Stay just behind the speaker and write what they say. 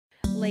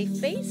Lay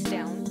face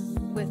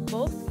down with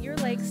both your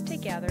legs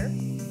together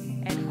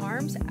and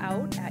arms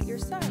out at your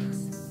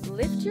sides.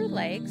 Lift your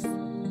legs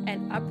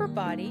and upper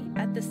body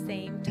at the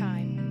same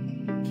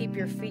time. Keep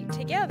your feet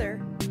together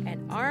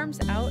and arms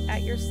out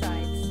at your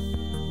sides.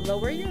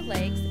 Lower your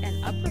legs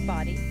and upper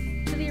body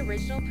to the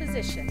original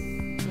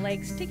position.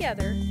 Legs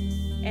together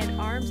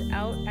and arms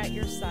out at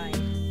your side.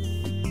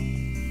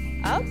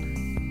 Up,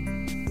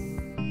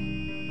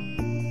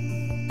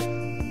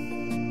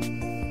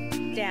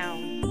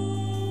 down,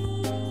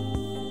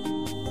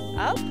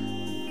 up,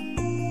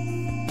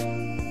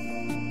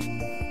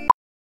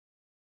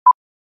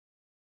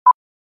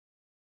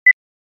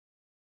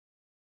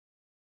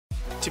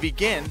 To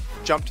begin,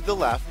 jump to the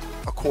left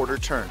a quarter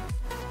turn.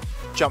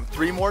 Jump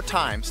 3 more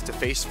times to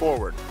face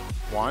forward.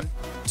 1,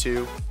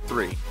 2,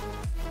 3.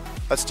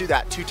 Let's do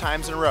that 2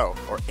 times in a row,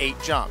 or 8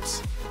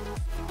 jumps.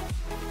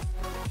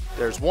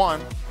 There's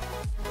 1.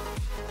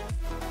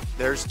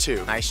 There's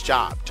 2. Nice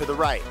job. To the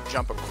right,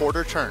 jump a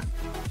quarter turn.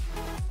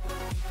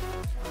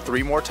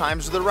 3 more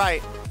times to the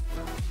right.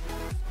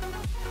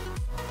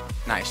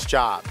 Nice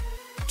job.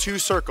 2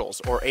 circles,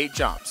 or 8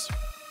 jumps.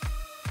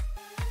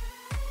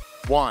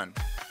 1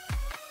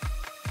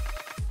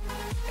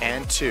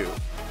 and 2.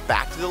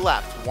 Back to the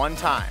left 1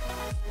 time.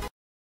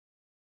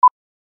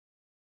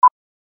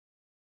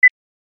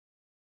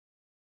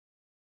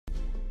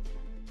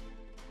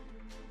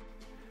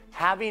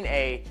 Having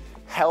a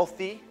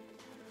healthy,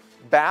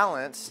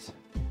 balanced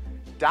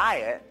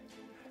diet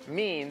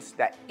means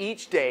that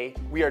each day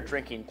we are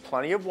drinking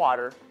plenty of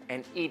water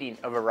and eating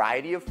a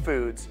variety of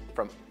foods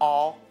from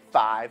all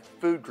 5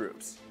 food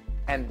groups.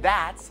 And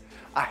that's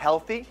a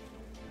healthy,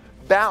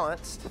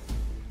 balanced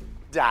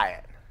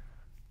diet.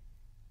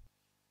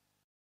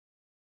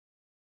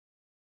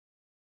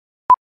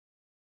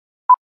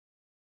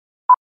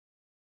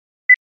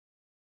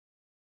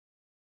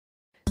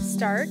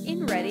 Start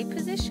in ready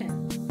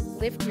position.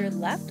 Lift your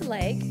left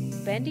leg,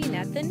 bending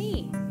at the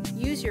knee.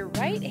 Use your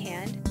right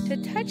hand to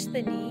touch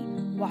the knee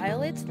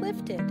while it's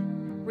lifted.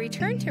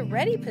 Return to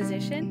ready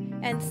position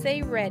and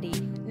say ready.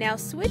 Now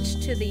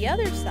switch to the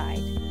other side.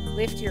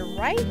 Lift your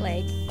right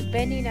leg,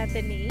 bending at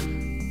the knee,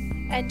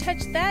 and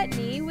touch that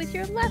knee with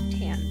your left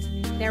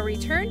hand. Now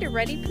return to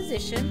ready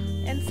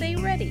position and say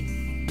ready.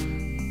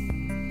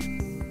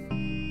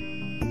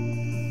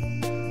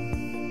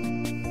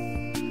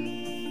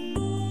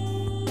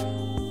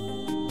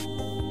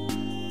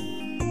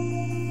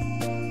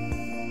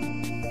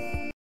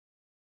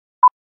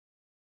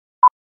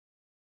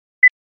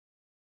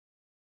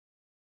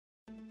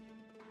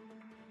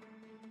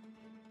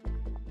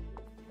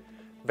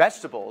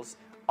 Vegetables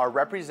are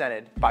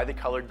represented by the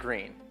color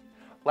green.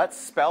 Let's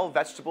spell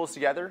vegetables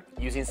together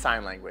using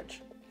sign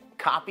language.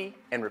 Copy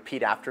and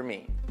repeat after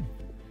me.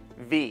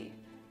 V,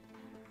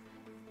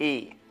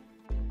 E,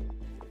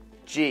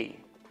 G,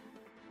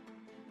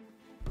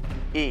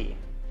 E,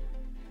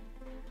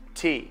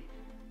 T,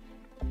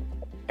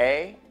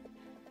 A,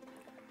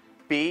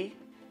 B,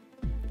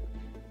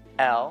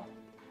 L,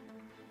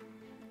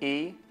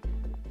 E,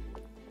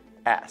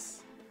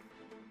 S.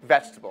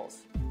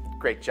 Vegetables.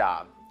 Great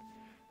job.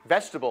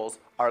 Vegetables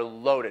are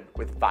loaded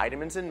with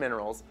vitamins and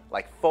minerals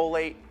like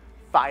folate,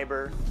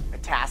 fiber,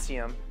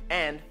 potassium,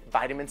 and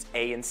vitamins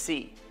A and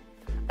C.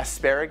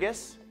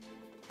 Asparagus,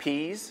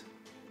 peas,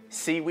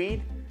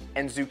 seaweed,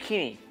 and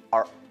zucchini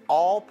are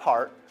all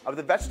part of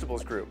the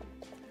vegetables group.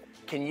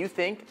 Can you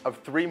think of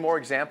 3 more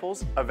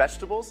examples of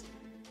vegetables?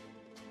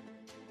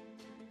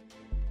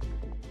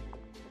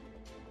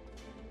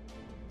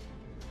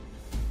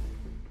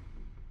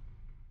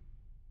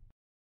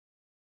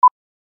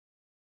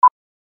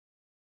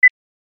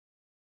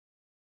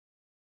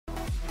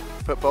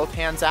 Put both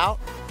hands out,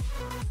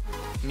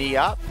 knee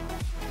up,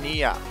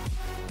 knee up.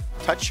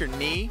 Touch your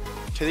knee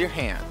to your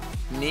hand,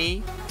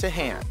 knee to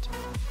hand.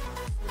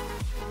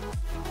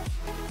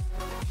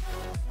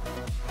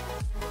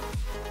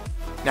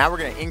 Now we're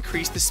going to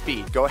increase the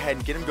speed. Go ahead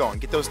and get them going.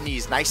 Get those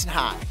knees nice and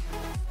high.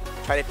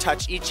 Try to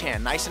touch each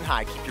hand nice and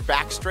high. Keep your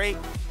back straight,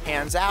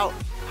 hands out,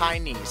 high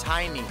knees,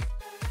 high knee.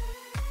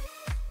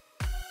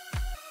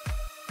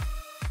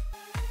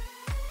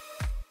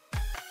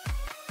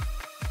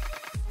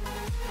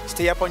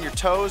 Stay up on your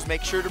toes.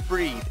 Make sure to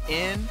breathe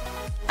in,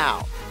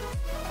 out.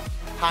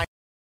 High.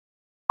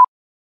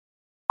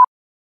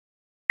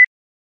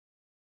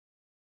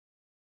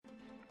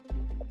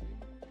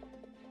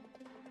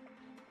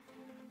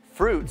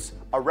 Fruits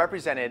are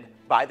represented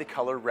by the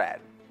color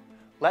red.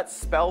 Let's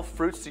spell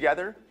fruits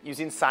together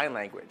using sign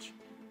language.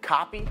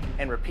 Copy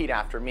and repeat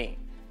after me.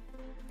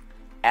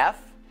 F,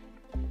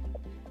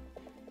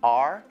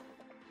 R,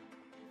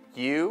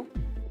 U,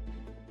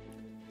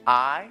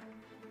 I,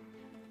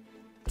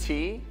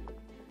 T,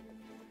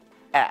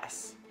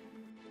 S.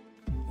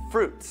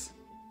 Fruits.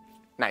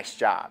 Nice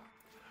job.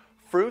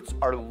 Fruits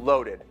are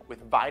loaded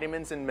with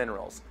vitamins and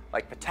minerals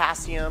like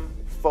potassium,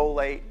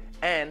 folate,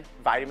 and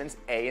vitamins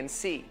A and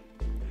C.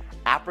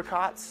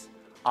 Apricots,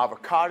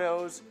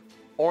 avocados,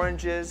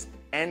 oranges,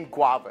 and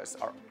guavas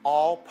are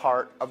all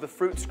part of the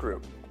fruits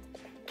group.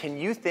 Can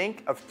you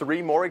think of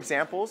 3 more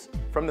examples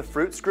from the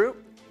fruits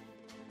group?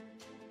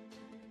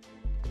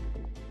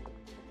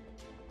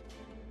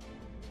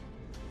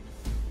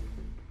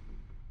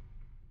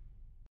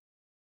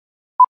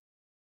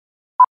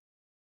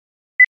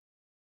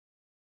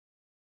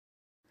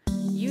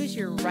 Use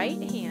your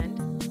right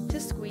hand to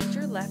squeeze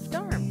your left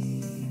arm.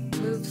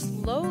 Move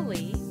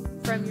slowly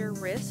from your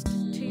wrist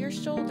to your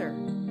shoulder.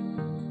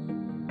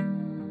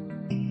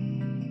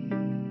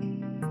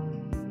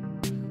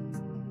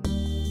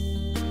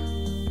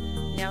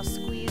 Now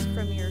squeeze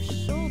from your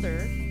shoulder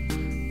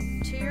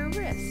to your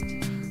wrist.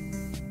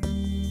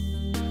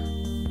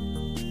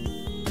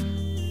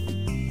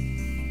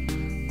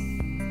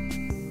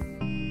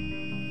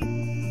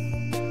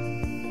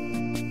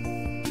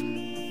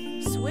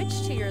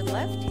 Switch to your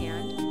left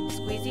hand,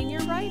 squeezing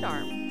your right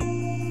arm.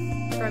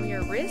 From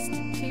your wrist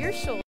to your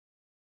shoulder.